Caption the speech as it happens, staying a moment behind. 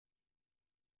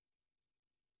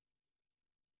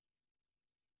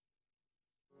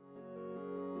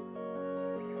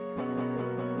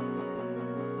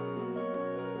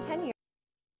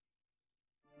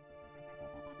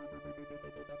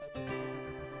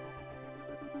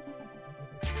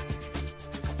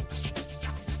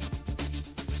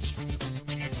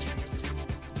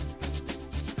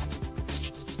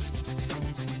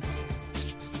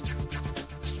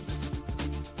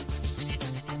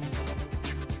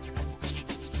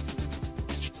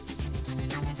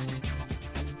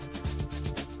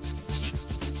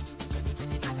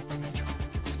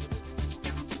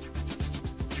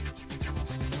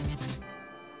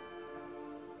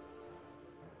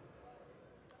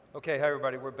Okay, hi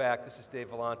everybody, we're back. This is Dave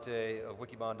Vellante of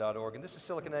wikibon.org, and this is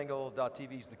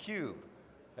SiliconANGLE.tv's theCUBE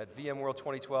at VMworld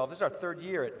 2012. This is our third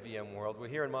year at VMworld. We're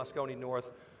here in Moscone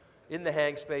North, in the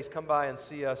hang space. Come by and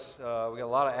see us. We got a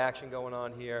lot of action going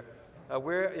on here.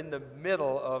 We're in the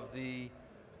middle of the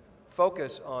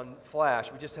focus on flash.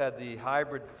 We just had the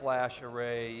hybrid flash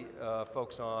array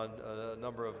folks on, a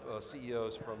number of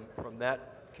CEOs from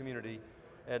that community.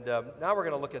 And now we're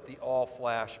going to look at the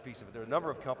all-flash piece of it. There are a number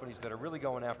of companies that are really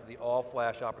going after the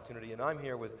all-flash opportunity, and I'm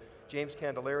here with James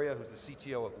Candelaria, who's the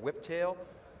CTO of WhipTail,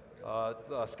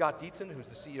 Scott Dietzen, who's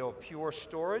the CEO of Pure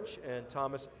Storage, and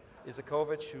Thomas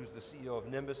Isakovich, who's the CEO of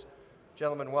Nimbus.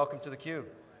 Gentlemen, welcome to theCUBE.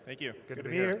 Thank you. Good to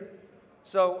be here.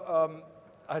 So,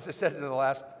 as I said in the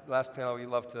last panel, we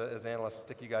love to, as analysts,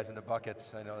 stick you guys into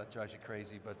buckets. I know that drives you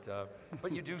crazy,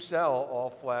 but you do sell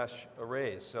all-flash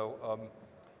arrays. So,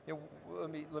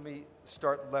 let me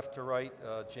start left to right,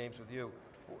 James, with you.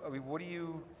 I mean, what do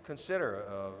you consider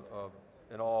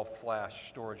an all-flash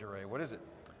storage array? What is it?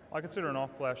 I consider an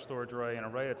all-flash storage array an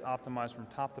array that's optimized from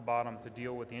top to bottom to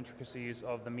deal with the intricacies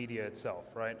of the media itself,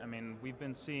 right? I mean, we've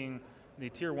been seeing the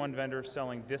tier 1 vendors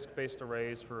selling disk-based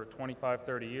arrays for 25,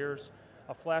 30 years.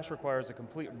 A flash requires a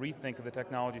complete rethink of the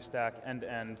technology stack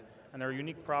end-to-end, and there are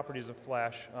unique properties of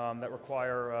flash that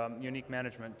require unique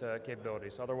management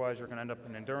capabilities. Otherwise, you're going to end up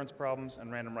in endurance problems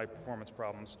and random write performance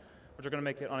problems, which are going to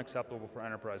make it unacceptable for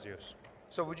enterprise use.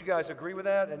 So would you guys agree with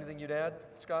that? Anything you'd add,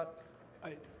 Scott?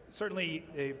 Certainly,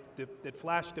 that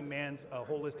flash demands a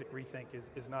holistic rethink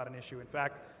is not an issue. In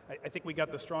fact, I think we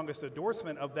got the strongest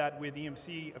endorsement of that with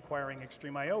EMC acquiring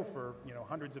XtremIO for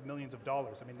hundreds of millions of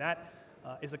dollars. I mean, that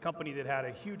is a company that had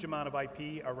a huge amount of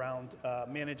IP around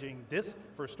managing disk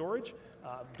for storage,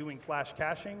 doing flash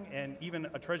caching, and even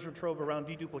a treasure trove around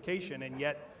deduplication, and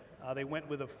yet they went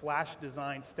with a flash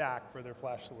design stack for their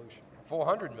flash solution.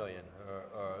 400 million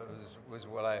was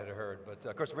what I had heard, but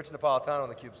of course Rich Napolitano on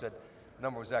theCUBE said the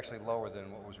number was actually lower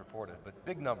than what was reported, but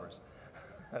big numbers.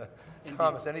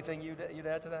 Thomas, anything you'd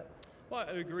add to that? Well,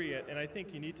 I agree, and I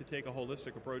think you need to take a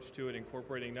holistic approach to it,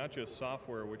 incorporating not just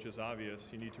software, which is obvious.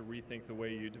 You need to rethink the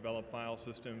way you develop file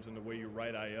systems and the way you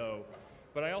write I/O.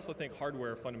 But I also think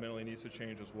hardware fundamentally needs to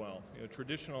change as well.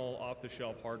 Traditional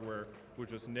off-the-shelf hardware was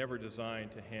just never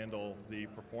designed to handle the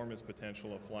performance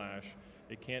potential of flash.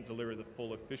 It can't deliver the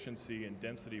full efficiency and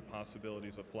density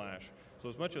possibilities of flash. So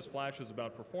as much as flash is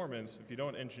about performance, if you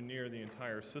don't engineer the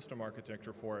entire system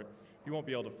architecture for it, you won't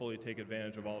be able to fully take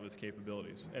advantage of all of its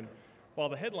capabilities. And while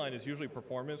the headline is usually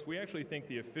performance, we actually think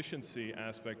the efficiency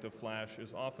aspect of flash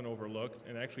is often overlooked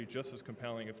and actually just as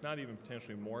compelling, if not even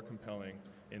potentially more compelling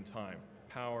in time.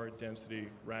 Power, density,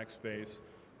 rack space,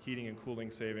 heating and cooling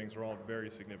savings are all very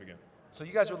significant. So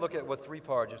you guys would look at what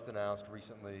 3PAR just announced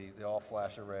recently, the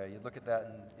all-flash array. You'd look at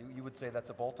that and you would say that's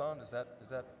a bolt-on? Is that,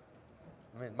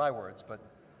 I mean, my words, but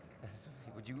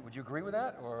would you agree with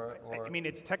that? Or? I mean,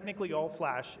 it's technically all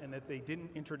flash in that they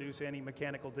didn't introduce any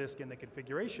mechanical disk in the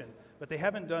configuration, but they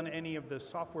haven't done any of the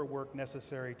software work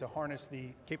necessary to harness the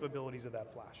capabilities of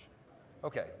that flash.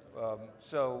 Okay,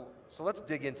 so let's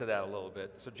dig into that a little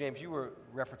bit. So James, you were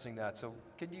referencing that, so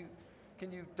can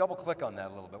you double click on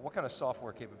that a little bit? What kind of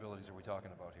software capabilities are we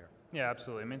talking about here? Yeah,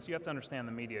 absolutely. I mean, so you have to understand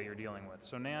the media you're dealing with.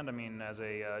 So NAND, I mean, as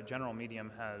a general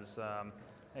medium, has an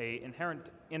inherent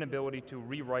inability to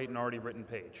rewrite an already written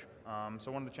page.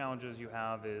 So one of the challenges you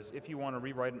have is if you want to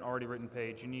rewrite an already written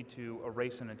page, you need to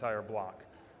erase an entire block.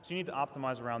 So you need to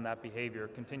optimize around that behavior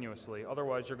continuously.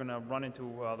 Otherwise, you're going to run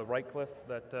into the write cliff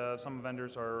that some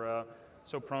vendors are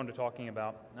so prone to talking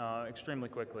about extremely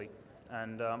quickly,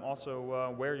 and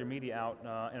also wear your media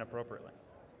out inappropriately.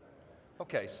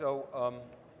 Okay, so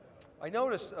I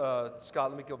noticed,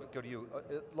 Scott, let me go to you.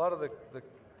 A lot of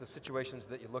the situations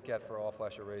that you look at for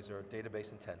all-flash arrays are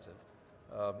database intensive.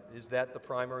 Is that the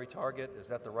primary target? Is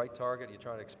that the right target? Are you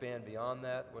trying to expand beyond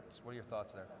that? What are your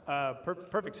thoughts there?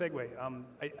 Perfect segue.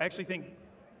 I actually think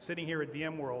sitting here at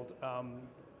VMworld,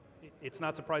 it's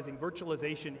not surprising,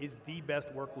 virtualization is the best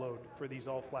workload for these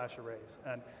all-flash arrays.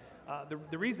 And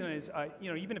the reason is,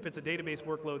 even if it's a database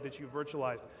workload that you've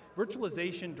virtualized,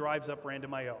 virtualization drives up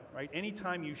random I/O, right?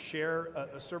 Anytime you share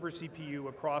a server CPU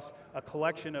across a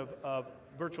collection of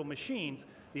virtual machines,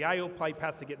 the I/O pipe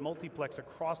has to get multiplexed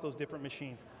across those different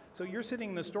machines. So you're sitting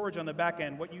in the storage on the back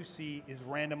end, what you see is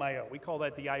random I/O. We call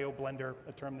that the I/O blender,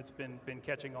 a term that's been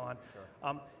catching on.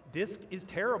 Sure. Disk is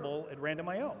terrible at random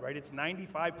I/O, right? It's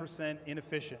 95%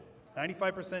 inefficient.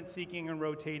 95% seeking and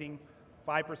rotating,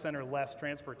 5% or less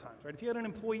transfer times, right? If you had an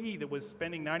employee that was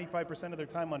spending 95% of their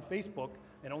time on Facebook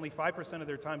and only 5% of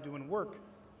their time doing work,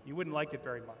 you wouldn't like it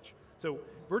very much. So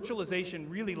virtualization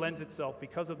really lends itself,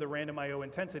 because of the random I/O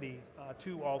intensity,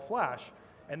 to all flash.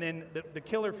 And then the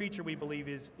killer feature we believe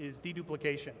is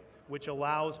deduplication, which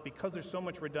allows, because there's so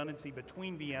much redundancy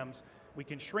between VMs, we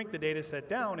can shrink the data set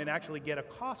down and actually get a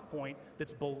cost point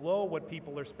that's below what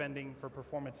people are spending for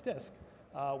performance disk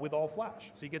with all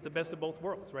flash. So you get the best of both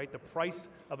worlds, right? The price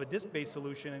of a disk-based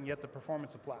solution and yet the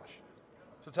performance of flash.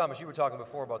 So Thomas, you were talking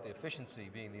before about the efficiency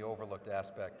being the overlooked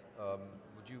aspect.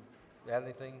 Would you add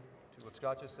anything to what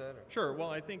Scott just said? Or? Sure, well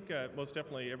I think most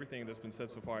definitely everything that's been said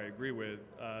so far I agree with.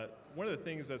 One of the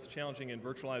things that's challenging in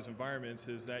virtualized environments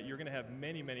is that you're going to have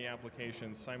many, many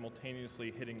applications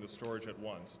simultaneously hitting the storage at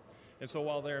once. And so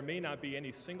while there may not be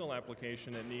any single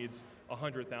application that needs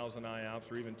 100,000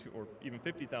 IOPS or even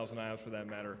 50,000 IOPS for that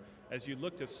matter, as you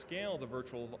look to scale the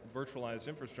virtualized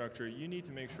infrastructure, you need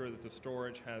to make sure that the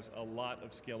storage has a lot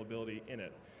of scalability in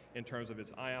it, in terms of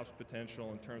its IOPS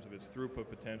potential, in terms of its throughput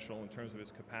potential, in terms of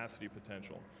its capacity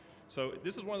potential. So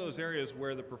this is one of those areas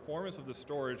where the performance of the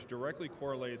storage directly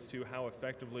correlates to how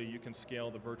effectively you can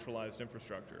scale the virtualized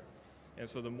infrastructure. And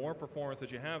so the more performance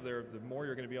that you have there, the more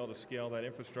you're going to be able to scale that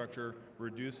infrastructure,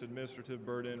 reduce administrative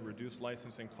burden, reduce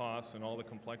licensing costs, and all the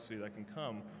complexity that can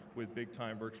come with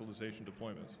big-time virtualization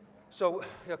deployments. So,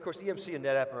 of course, EMC and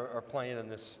NetApp are playing in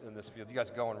this field. You guys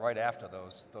are going right after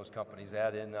those companies.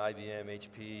 Add in IBM,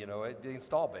 HP. You know, the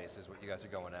install base is what you guys are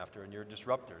going after, and you're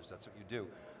disruptors. That's what you do.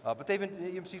 But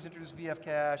EMC's introduced VF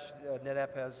Cache.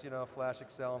 NetApp has Flash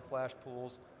Excel and Flash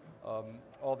pools,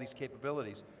 all these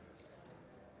capabilities.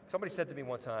 Somebody said to me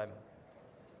one time,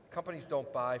 companies don't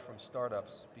buy from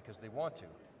startups because they want to.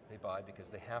 They buy because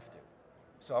they have to.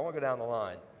 So I want to go down the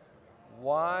line.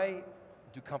 Why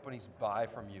do companies buy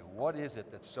from you? What is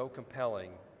it that's so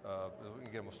compelling,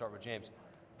 again, we'll start with James,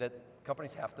 that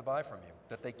companies have to buy from you,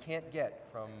 that they can't get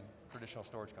from traditional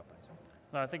storage companies?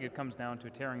 No, I think it comes down to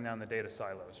tearing down the data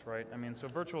silos, right? I mean, so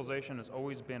virtualization has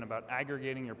always been about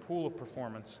aggregating your pool of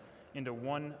performance into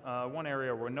one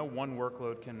area where no one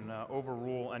workload can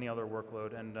overrule any other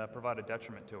workload and provide a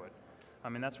detriment to it. I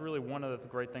mean, that's really one of the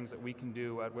great things that we can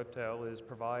do at WhipTail is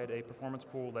provide a performance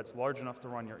pool that's large enough to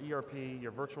run your ERP,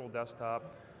 your virtual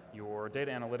desktop, your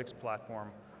data analytics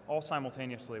platform, all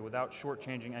simultaneously without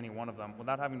shortchanging any one of them,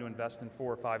 without having to invest in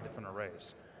 4 or 5 different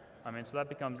arrays. I mean, so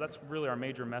that's really our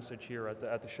major message here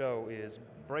at the show is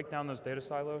break down those data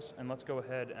silos and let's go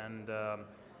ahead and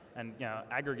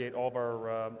aggregate all of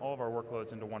our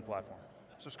workloads into one platform.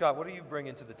 So Scott, what do you bring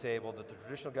into the table that the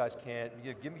traditional guys can't?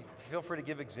 Feel free to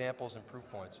give examples and proof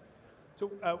points.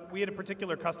 So we had a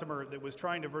particular customer that was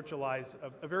trying to virtualize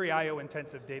a very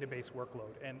IO-intensive database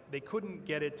workload, and they couldn't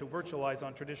get it to virtualize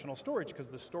on traditional storage because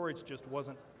the storage just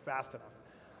wasn't fast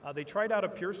enough. They tried out a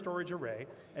pure storage array,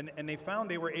 and they found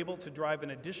they were able to drive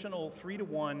an additional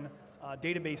 3-to-1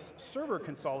 database server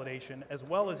consolidation, as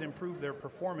well as improve their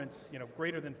performance,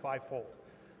 greater than 5-fold.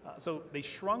 So they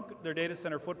shrunk their data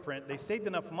center footprint, they saved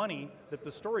enough money that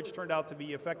the storage turned out to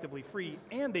be effectively free,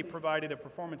 and they provided a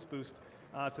performance boost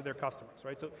to their customers,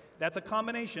 right? So that's a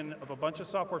combination of a bunch of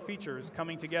software features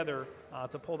coming together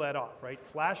to pull that off, right?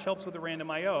 Flash helps with the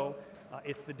random I/O.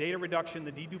 It's the data reduction,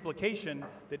 the deduplication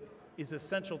that is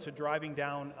essential to driving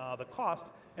down the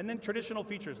cost, and then traditional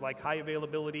features like high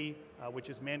availability, which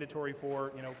is mandatory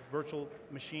for virtual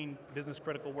machine business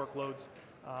critical workloads.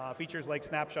 Features like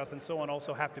snapshots and so on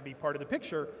also have to be part of the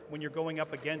picture when you're going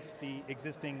up against the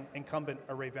existing incumbent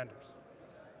array vendors.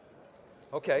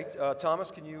 Okay,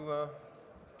 Thomas, can you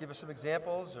give us some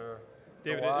examples or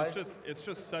David, it's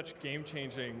just such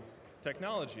game-changing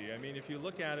technology. I mean, if you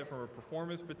look at it from a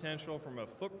performance potential, from a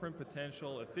footprint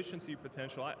potential, efficiency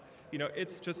potential,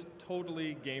 it's just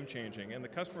totally game-changing. And the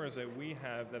customers that we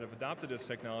have that have adopted this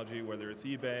technology, whether it's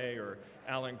eBay or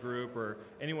Allen Group or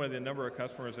any one of the number of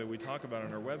customers that we talk about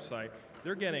on our website,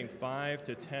 they're getting 5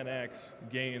 to 10x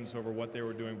gains over what they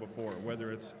were doing before,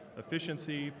 whether it's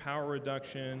efficiency, power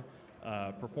reduction,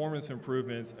 performance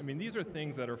improvements. I mean, these are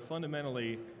things that are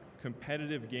fundamentally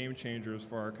competitive game changers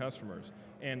for our customers.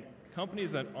 And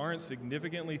companies that aren't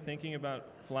significantly thinking about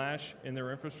Flash in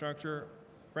their infrastructure,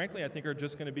 frankly, I think are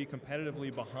just going to be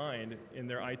competitively behind in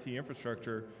their IT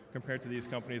infrastructure compared to these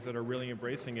companies that are really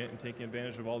embracing it and taking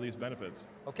advantage of all these benefits.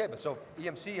 Okay, but so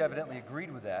EMC evidently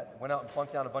agreed with that, went out and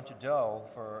plunked down a bunch of dough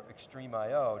for extreme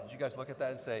I/O. Did you guys look at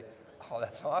that and say, oh,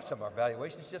 that's awesome, our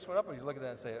valuations just went up, or you look at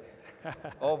that and say,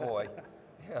 oh boy,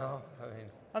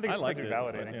 I think it's pretty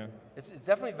validating. Yeah. It's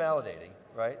definitely validating,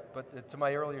 right? But to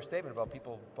my earlier statement about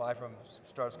people buy from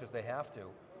startups because they have to,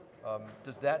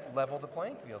 does that level the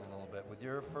playing field a little bit with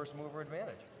your first mover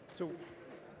advantage? So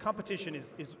competition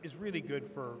is really good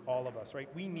for all of us, right?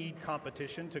 We need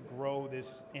competition to grow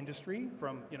this industry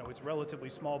from, its relatively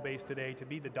small base today to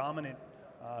be the dominant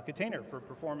container for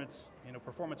performance,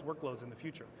 performance workloads in the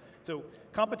future. So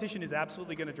competition is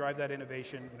absolutely going to drive that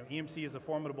innovation. EMC is a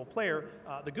formidable player.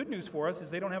 The good news for us is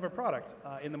they don't have a product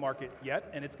in the market yet,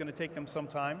 and it's going to take them some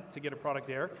time to get a product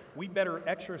there. We better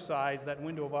exercise that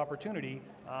window of opportunity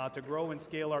to grow and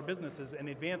scale our businesses and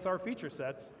advance our feature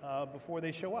sets before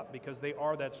they show up, because they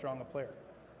are that strong a player.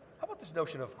 How about this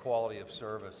notion of quality of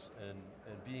service and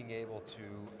being able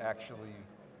to actually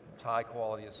tie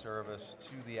quality of service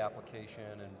to the application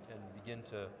and begin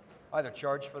to either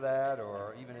charge for that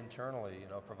or even internally,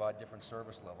 provide different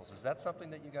service levels? Is that something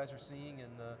that you guys are seeing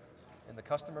in the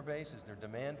customer base? Is there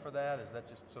demand for that? Is that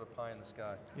just sort of pie in the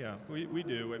sky? Yeah, we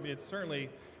do. I mean, it's certainly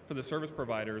for the service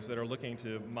providers that are looking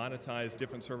to monetize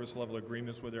different service level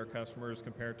agreements with their customers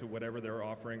compared to whatever they're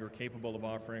offering or capable of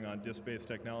offering on disk-based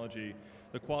technology.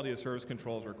 The quality of service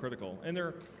controls are critical. And there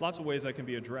are lots of ways that can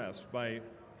be addressed by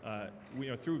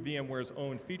through VMware's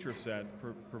own feature set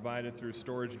provided through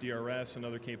storage DRS and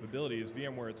other capabilities.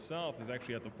 VMware itself is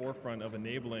actually at the forefront of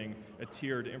enabling a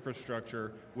tiered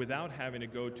infrastructure without having to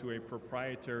go to a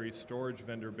proprietary storage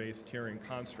vendor-based tiering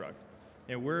construct.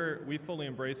 And we fully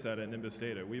embrace that at Nimbus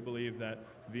Data. We believe that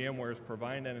VMware is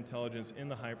providing that intelligence in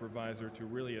the hypervisor to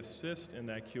really assist in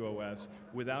that QoS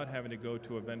without having to go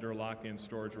to a vendor lock-in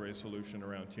storage array solution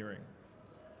around tiering.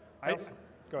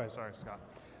 Go ahead. Sorry, Scott.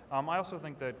 I also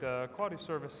think that quality of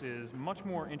service is much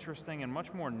more interesting and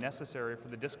much more necessary for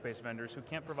the disk-based vendors who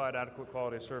can't provide adequate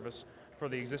quality of service for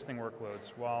the existing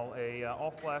workloads. While a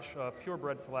all-flash,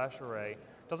 purebred flash array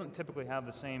doesn't typically have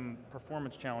the same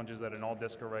performance challenges that an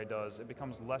all-disk array does, it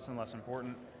becomes less and less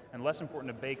important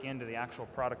to bake into the actual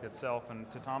product itself. And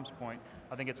to Tom's point,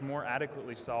 I think it's more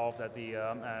adequately solved at the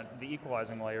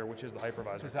equalizing layer, which is the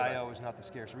hypervisor. Because I/O is not the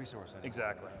scarce resource anymore.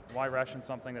 Exactly. Why ration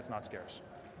something that's not scarce?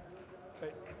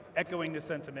 Echoing this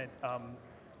sentiment,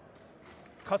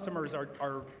 customers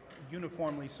are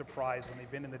uniformly surprised when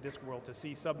they've been in the disk world to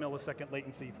see sub-millisecond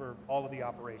latency for all of the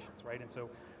operations, right? And so,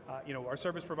 our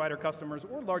service provider customers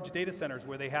or large data centers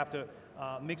where they have to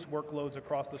mix workloads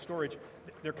across the storage,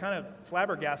 they're kind of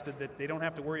flabbergasted that they don't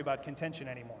have to worry about contention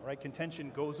anymore, right?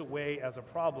 Contention goes away as a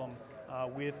problem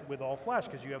with all flash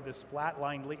because you have this flat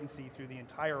line latency through the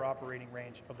entire operating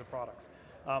range of the products.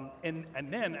 And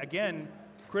then again,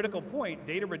 critical point,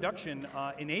 data reduction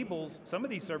enables some of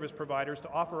these service providers to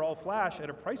offer all flash at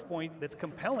a price point that's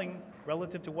compelling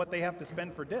relative to what they have to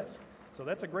spend for disk. So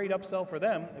that's a great upsell for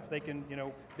them if they can,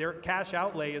 their cash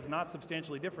outlay is not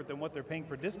substantially different than what they're paying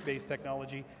for disk-based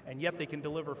technology, and yet they can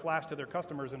deliver flash to their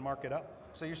customers and mark it up.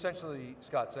 So you're essentially,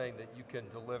 Scott, saying that you can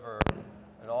deliver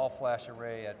an all-flash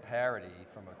array at parity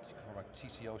from a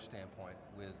TCO standpoint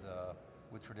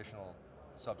with traditional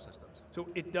subsystems. So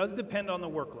it does depend on the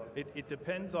workload. It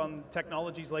depends on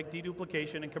technologies like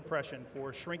deduplication and compression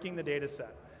for shrinking the data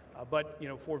set. But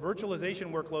for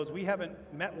virtualization workloads, we haven't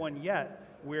met one yet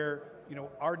where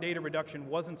our data reduction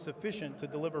wasn't sufficient to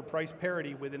deliver price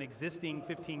parity with an existing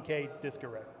 15K disk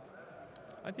array.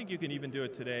 I think you can even do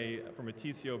it today from a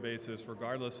TCO basis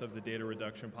regardless of the data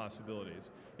reduction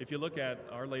possibilities. If you look at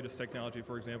our latest technology,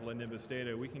 for example, in Nimbus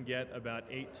Data, we can get about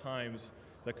 8 times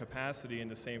the capacity in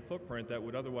the same footprint that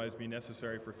would otherwise be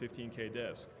necessary for 15K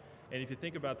disk. And if you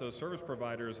think about those service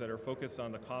providers that are focused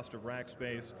on the cost of rack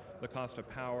space, the cost of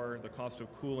power, the cost of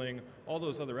cooling, all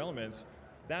those other elements,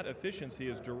 that efficiency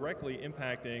is directly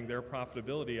impacting their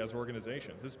profitability as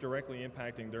organizations. It's directly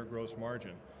impacting their gross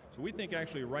margin. So we think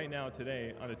actually right now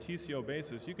today, on a TCO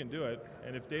basis, you can do it,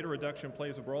 and if data reduction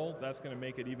plays a role, that's going to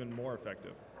make it even more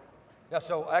effective. Yeah,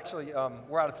 so actually,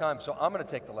 we're out of time, so I'm going to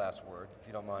take the last word, if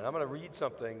you don't mind. I'm going to read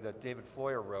something that David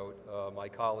Floyer wrote, my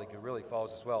colleague who really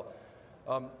follows us well.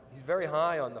 He's very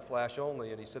high on the flash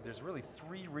only, and he said there's really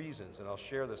 3 reasons, and I'll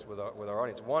share this with our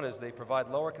audience. One is they provide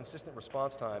lower consistent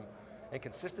response time and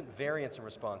consistent variance in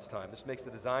response time. This makes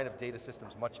the design of data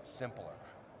systems much simpler.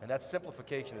 And that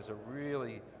simplification is a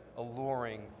really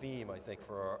alluring theme, I think,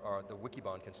 for the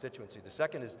Wikibon constituency. The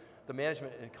second is the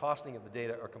management and costing of the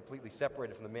data are completely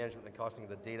separated from the management and costing of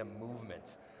the data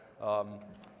movement.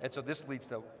 And so this leads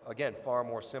to, again, far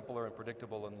more simpler and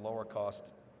predictable and lower cost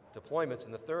deployments.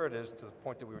 And the third is, to the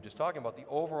point that we were just talking about, the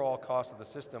overall cost of the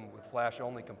system with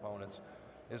flash-only components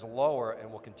is lower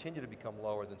and will continue to become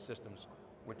lower than systems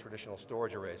with traditional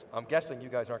storage arrays. I'm guessing you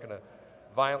guys aren't going to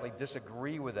violently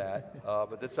disagree with that,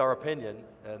 but that's our opinion.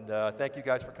 And thank you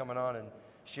guys for coming on and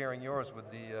sharing yours with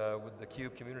the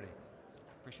CUBE community.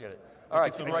 Appreciate it. All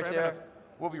right, so right there,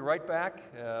 we'll be right back.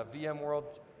 VMworld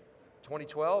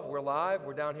 2012, we're live.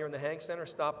 We're down here in the Hang Center.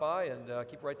 Stop by and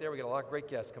keep right there. We got a lot of great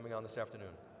guests coming on this afternoon.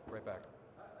 Right back.